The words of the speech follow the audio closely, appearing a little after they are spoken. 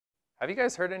Have you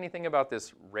guys heard anything about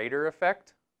this Raider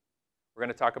effect? We're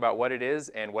going to talk about what it is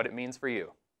and what it means for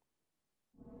you.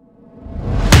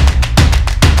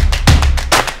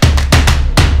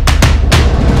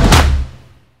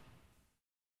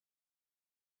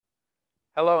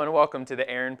 Hello and welcome to the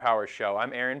Aaron Powers Show.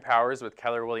 I'm Aaron Powers with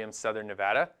Keller Williams Southern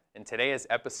Nevada, and today is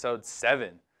episode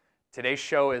 7. Today's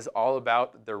show is all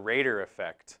about the Raider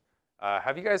effect.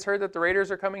 Have you guys heard that the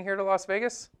Raiders are coming here to Las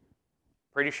Vegas?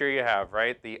 Pretty sure you have,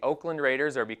 right? The Oakland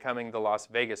Raiders are becoming the Las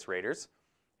Vegas Raiders,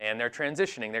 and they're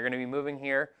transitioning. They're going to be moving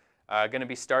here, going to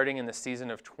be starting in the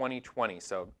season of 2020.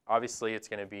 So obviously it's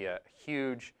going to be a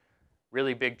huge,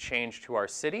 really big change to our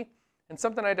city, and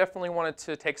something I definitely wanted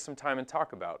to take some time and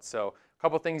talk about. So a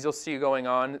couple things you'll see going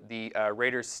on. The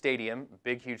Raiders Stadium,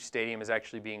 big, huge stadium, is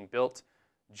actually being built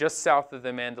just south of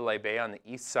the Mandalay Bay on the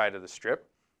east side of the Strip.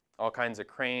 All kinds of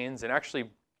cranes, and actually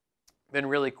been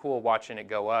really cool watching it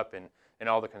go up, and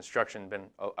all the construction. Been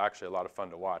actually a lot of fun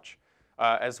to watch.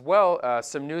 As well,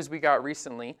 some news we got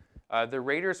recently, the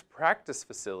Raiders practice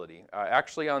facility,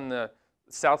 actually on the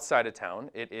south side of town.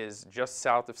 It is just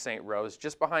south of St. Rose,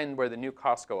 just behind where the new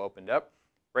Costco opened up,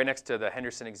 right next to the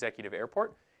Henderson Executive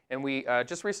Airport. And we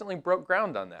just recently broke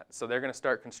ground on that. So they're going to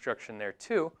start construction there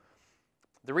too.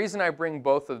 The reason I bring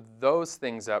both of those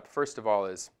things up, first of all,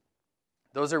 is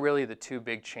those are really the two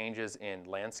big changes in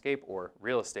landscape, or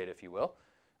real estate, if you will,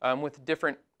 with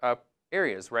different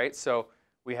areas, right? So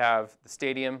we have the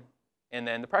stadium and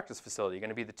then the practice facility, going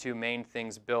to be the two main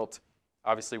things built.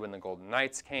 Obviously, when the Golden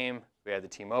Knights came, we had the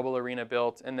T-Mobile Arena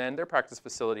built, and then their practice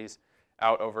facilities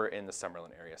out over in the Summerlin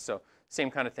area. So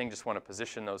same kind of thing, just want to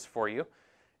position those for you.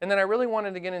 And then I really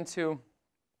wanted to get into,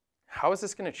 how is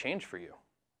this going to change for you?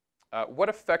 What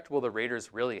effect will the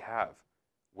Raiders really have?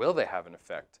 Will they have an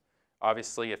effect?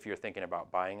 Obviously, if you're thinking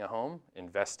about buying a home,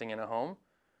 investing in a home,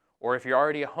 or if you're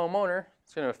already a homeowner,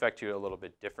 it's going to affect you a little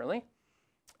bit differently.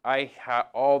 I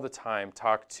all the time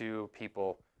talk to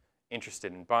people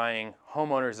interested in buying,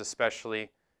 homeowners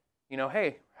especially. You know,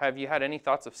 hey, have you had any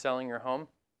thoughts of selling your home?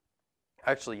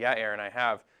 Actually, yeah, Aaron, I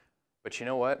have. But you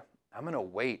know what? I'm going to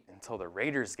wait until the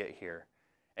Raiders get here.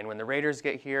 And when the Raiders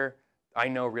get here, I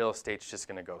know real estate's just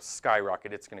going to go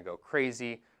skyrocket. It's going to go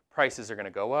crazy. Prices are going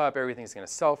to go up. Everything's going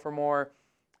to sell for more.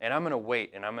 And I'm going to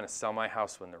wait, and I'm going to sell my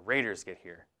house when the Raiders get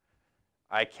here.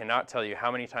 I cannot tell you how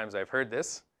many times I've heard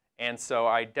this. And so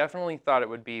I definitely thought it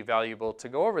would be valuable to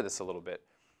go over this a little bit.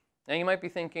 Now you might be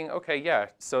thinking, okay, yeah,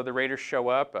 so the Raiders show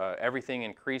up, everything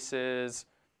increases,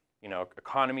 you know,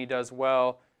 economy does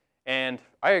well. And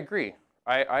I agree.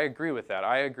 I agree with that.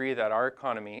 I agree that our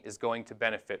economy is going to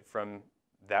benefit from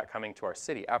that coming to our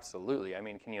city. Absolutely. I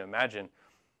mean, can you imagine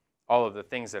all of the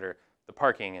things that are the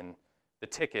parking and the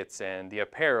tickets and the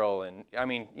apparel, and I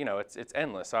mean, you know, it's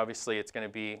endless. Obviously, it's going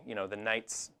to be, you know, the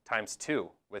Knights ×2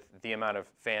 with the amount of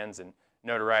fans and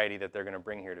notoriety that they're going to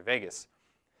bring here to Vegas.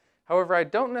 However, I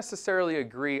don't necessarily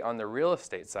agree on the real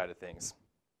estate side of things.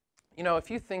 You know,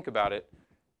 if you think about it,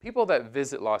 people that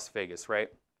visit Las Vegas, right?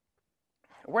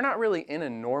 We're not really in a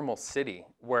normal city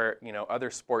where, you know, other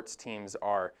sports teams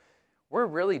are. We're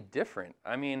really different.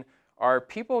 I mean, are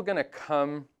people going to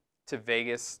come to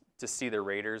Vegas to see the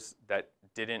Raiders that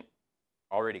didn't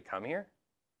already come here?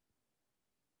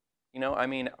 You know, I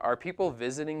mean, are people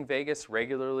visiting Vegas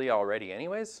regularly already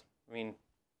anyways? I mean,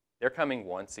 they're coming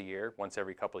once a year, once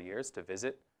every couple of years to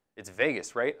visit. It's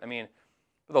Vegas, right? I mean,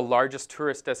 the largest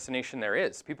tourist destination there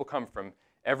is. People come from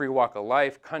every walk of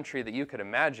life, country that you could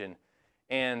imagine.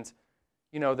 And,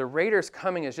 you know, the Raiders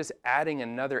coming is just adding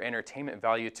another entertainment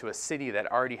value to a city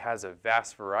that already has a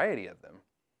vast variety of them.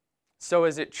 So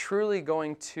is it truly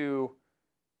going to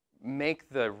make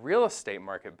the real estate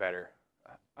market better?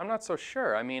 I'm not so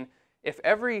sure. I mean, if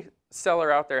every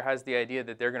seller out there has the idea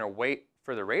that they're going to wait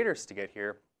for the Raiders to get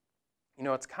here, you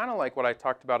know, it's kind of like what I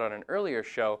talked about on an earlier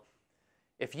show.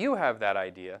 If you have that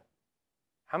idea,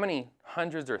 how many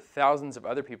hundreds or thousands of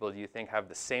other people do you think have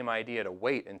the same idea to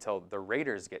wait until the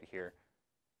Raiders get here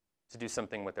to do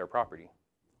something with their property?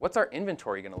 What's our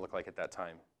inventory going to look like at that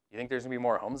time? You think there's going to be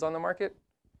more homes on the market?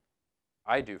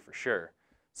 I do for sure.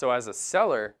 So as a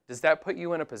seller, does that put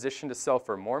you in a position to sell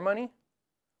for more money?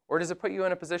 Or does it put you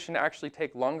in a position to actually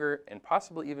take longer and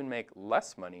possibly even make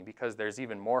less money because there's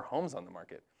even more homes on the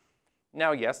market?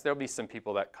 Now, yes, there'll be some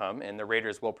people that come, and the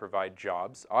Raiders will provide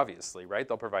jobs, obviously, right?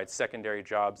 They'll provide secondary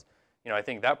jobs. You know, I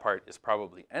think that part is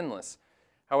probably endless.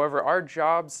 However, our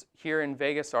jobs here in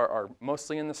Vegas are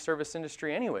mostly in the service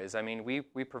industry anyways. I mean, we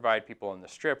provide people on the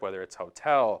Strip, whether it's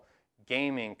hotel,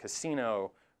 gaming,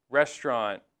 casino,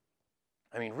 restaurant,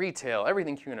 I mean, retail,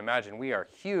 everything you can imagine. We are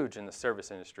huge in the service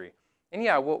industry. And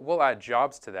yeah, we'll add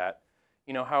jobs to that.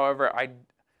 You know, however,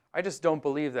 I just don't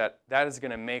believe that that is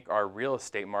going to make our real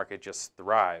estate market just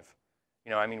thrive.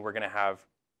 I mean, we're going to have,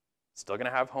 still going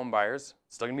to have home buyers,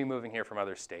 still going to be moving here from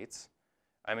other states.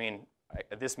 I mean,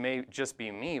 this may just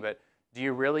be me, but do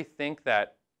you really think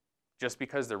that just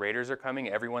because the Raiders are coming,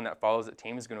 everyone that follows the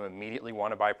team is going to immediately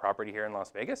want to buy property here in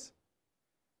Las Vegas?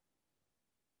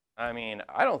 I mean,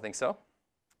 I don't think so.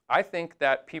 I think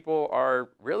that people are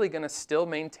really going to still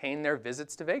maintain their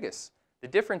visits to Vegas. The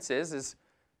difference is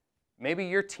maybe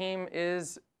your team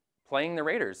is playing the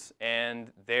Raiders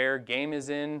and their game is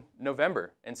in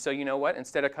November. And so you know what?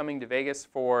 Instead of coming to Vegas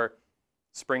for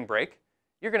spring break,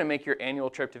 you're going to make your annual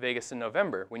trip to Vegas in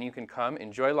November when you can come,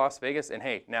 enjoy Las Vegas, and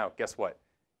hey, now guess what?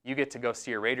 You get to go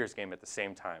see a Raiders game at the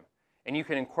same time. And you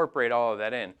can incorporate all of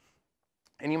that in.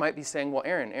 And you might be saying, well,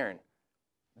 Aaron,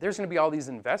 there's going to be all these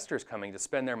investors coming to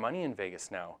spend their money in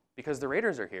Vegas now because the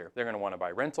Raiders are here. They're going to want to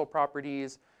buy rental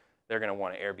properties. They're going to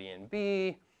want an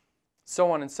Airbnb,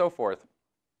 so on and so forth.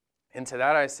 And to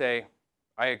that I say,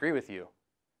 I agree with you.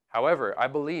 However, I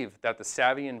believe that the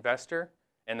savvy investor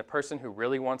and the person who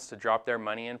really wants to drop their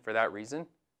money in for that reason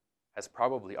has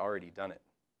probably already done it.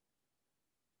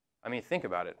 I mean, think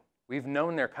about it. We've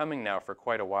known they're coming now for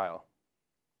quite a while.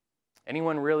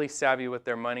 Anyone really savvy with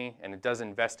their money and does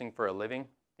investing for a living,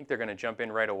 think they're going to jump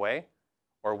in right away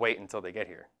or wait until they get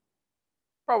here?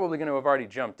 Probably going to have already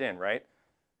jumped in, right?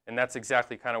 And that's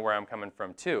exactly kind of where I'm coming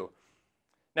from too.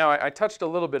 Now, I touched a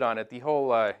little bit on it, the whole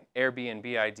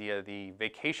Airbnb idea, the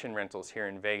vacation rentals here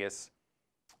in Vegas.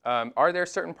 Are there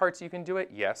certain parts you can do it?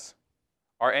 Yes.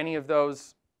 Are any of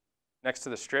those next to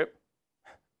the Strip?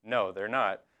 No, they're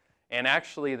not. And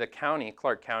actually, the county,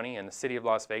 Clark County, and the city of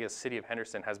Las Vegas, city of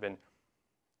Henderson, has been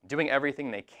doing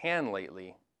everything they can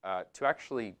lately to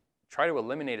actually try to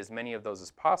eliminate as many of those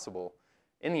as possible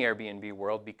in the Airbnb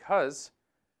world because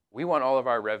we want all of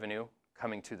our revenue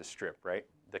coming to the Strip, right?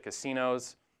 The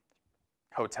casinos,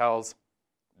 hotels,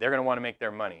 they're going to want to make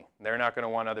their money. They're not going to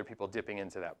want other people dipping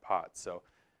into that pot. So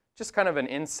just kind of an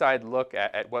inside look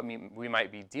at what we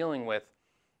might be dealing with.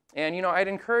 And, I'd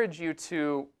encourage you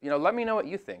to, let me know what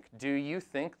you think. Do you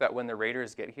think that when the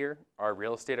Raiders get here, our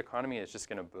real estate economy is just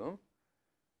going to boom?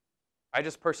 I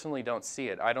just personally don't see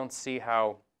it. I don't see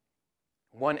how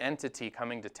one entity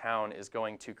coming to town is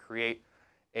going to create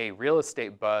a real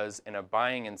estate buzz and a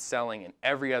buying and selling in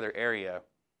every other area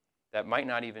that might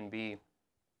not even be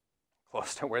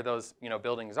close to where those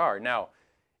buildings are. Now,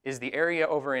 is the area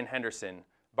over in Henderson,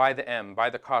 by the M, by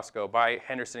the Costco, by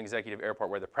Henderson Executive Airport,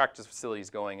 where the practice facility is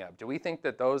going up, do we think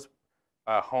that those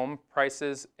home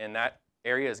prices in that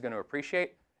area is going to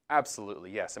appreciate?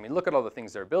 Absolutely, yes. I mean, look at all the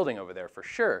things they're building over there. For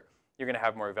sure, you're going to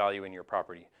have more value in your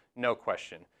property, no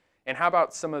question. And how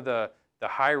about some of the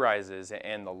high-rises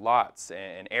and the lots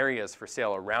and areas for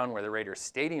sale around where the Raiders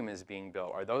Stadium is being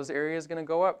built? Are those areas going to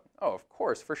go up? Oh, of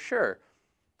course, for sure.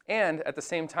 And at the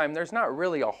same time, there's not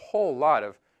really a whole lot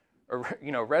of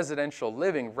residential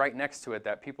living right next to it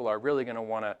that people are really going to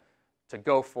want to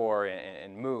go for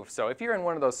and move. So if you're in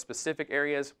one of those specific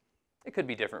areas, it could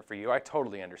be different for you. I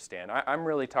totally understand. I'm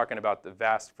really talking about the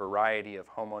vast variety of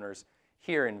homeowners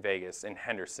here in Vegas, in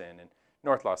Henderson, and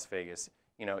North Las Vegas,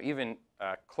 even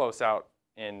close out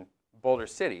in Boulder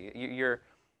City.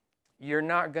 You're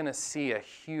not going to see a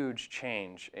huge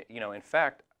change. In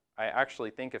fact, I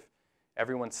actually think if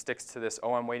everyone sticks to this,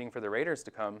 I'm waiting for the Raiders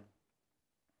to come,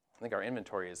 I think our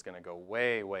inventory is going to go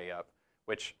way, way up,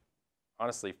 which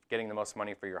honestly, getting the most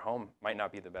money for your home might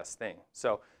not be the best thing.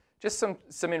 So just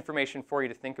some information for you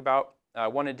to think about. I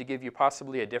wanted to give you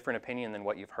possibly a different opinion than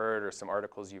what you've heard or some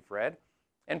articles you've read.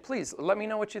 And please, let me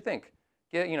know what you think.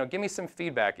 Give me some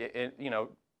feedback.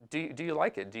 Do you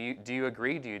like it? Do you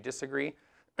agree? Do you disagree?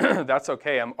 That's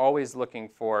okay. I'm always looking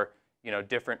for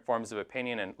different forms of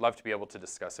opinion and love to be able to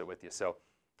discuss it with you. So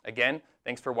again,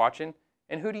 thanks for watching.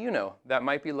 And who do you know that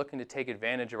might be looking to take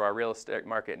advantage of our real estate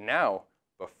market now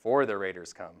before the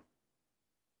Raiders come?